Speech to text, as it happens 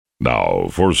Now,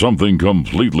 for something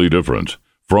completely different,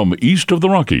 from east of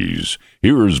the Rockies,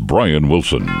 here's Brian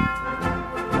Wilson.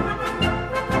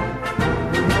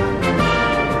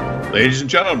 Ladies and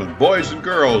gentlemen, boys and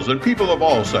girls, and people of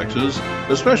all sexes,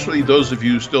 especially those of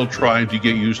you still trying to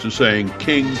get used to saying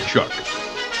King Chuck,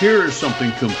 here is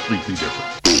something completely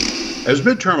different. As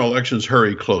midterm elections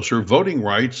hurry closer, voting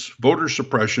rights, voter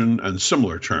suppression, and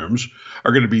similar terms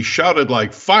are going to be shouted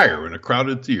like fire in a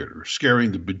crowded theater,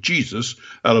 scaring the bejesus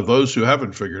out of those who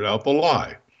haven't figured out the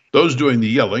lie. Those doing the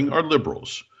yelling are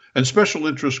liberals and special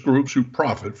interest groups who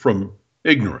profit from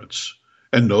ignorance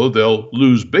and know they'll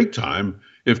lose big time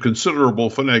if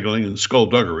considerable finagling and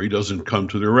skullduggery doesn't come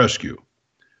to their rescue.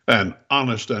 An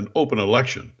honest and open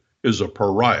election is a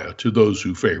pariah to those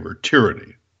who favor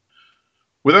tyranny.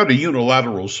 Without a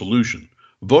unilateral solution,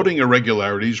 voting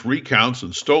irregularities, recounts,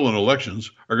 and stolen elections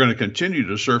are going to continue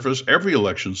to surface every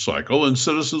election cycle, and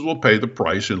citizens will pay the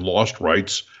price in lost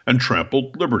rights and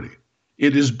trampled liberty.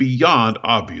 It is beyond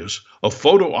obvious a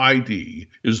photo ID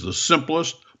is the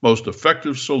simplest, most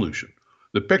effective solution.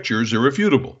 The picture is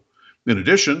irrefutable. In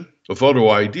addition, a photo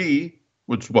ID,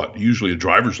 which is usually a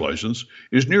driver's license,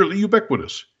 is nearly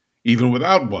ubiquitous. Even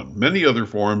without one, many other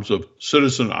forms of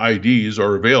citizen IDs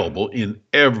are available in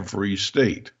every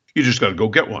state. You just got to go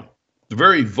get one. The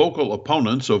very vocal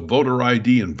opponents of voter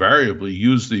ID invariably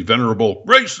use the venerable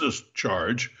racist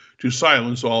charge to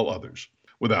silence all others.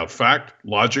 Without fact,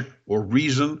 logic, or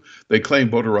reason, they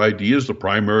claim voter ID is the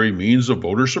primary means of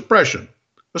voter suppression,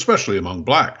 especially among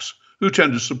blacks, who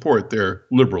tend to support their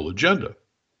liberal agenda.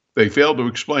 They fail to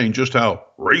explain just how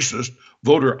racist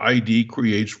voter ID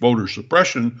creates voter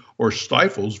suppression or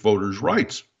stifles voters'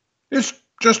 rights. It's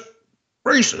just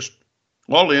racist.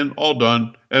 All in, all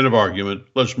done, end of argument.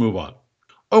 Let's move on.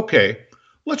 Okay,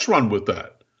 let's run with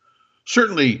that.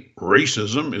 Certainly,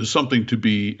 racism is something to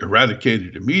be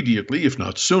eradicated immediately, if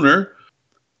not sooner.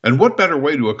 And what better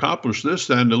way to accomplish this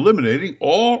than eliminating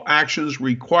all actions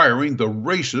requiring the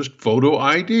racist photo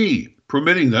ID?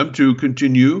 Permitting them to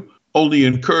continue only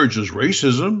encourages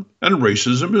racism, and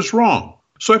racism is wrong.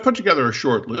 So I put together a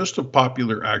short list of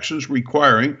popular actions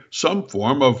requiring some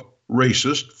form of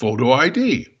racist photo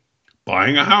ID.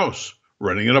 Buying a house,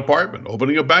 renting an apartment,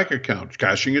 opening a bank account,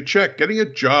 cashing a check, getting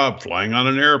a job, flying on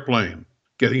an airplane,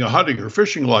 getting a hunting or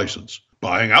fishing license,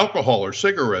 buying alcohol or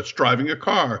cigarettes, driving a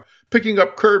car, picking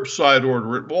up curbside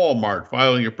order at Walmart,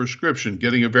 filing a prescription,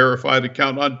 getting a verified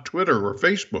account on Twitter or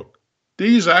Facebook.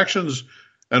 These actions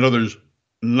and others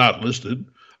not listed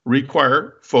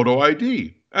require photo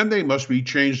ID, and they must be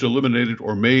changed, eliminated,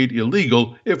 or made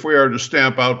illegal if we are to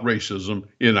stamp out racism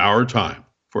in our time.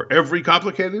 For every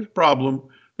complicated problem,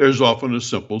 there's often a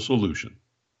simple solution,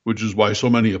 which is why so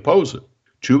many oppose it.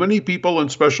 Too many people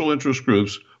and special interest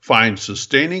groups find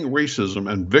sustaining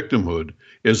racism and victimhood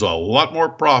is a lot more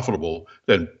profitable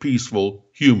than peaceful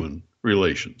human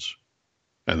relations.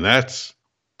 And that's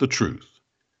the truth.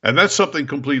 And that's something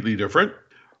completely different.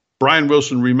 Brian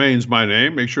Wilson remains my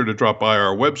name. Make sure to drop by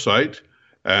our website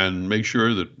and make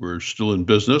sure that we're still in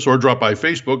business, or drop by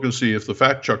Facebook and see if the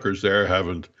fact chuckers there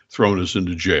haven't thrown us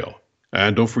into jail.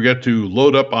 And don't forget to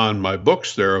load up on my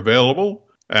books. They're available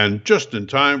and just in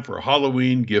time for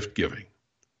Halloween gift giving.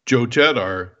 Joe Ted,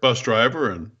 our bus driver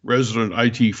and resident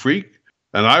IT freak,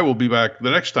 and I will be back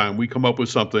the next time we come up with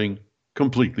something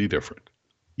completely different.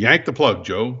 Yank the plug,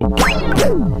 Joe.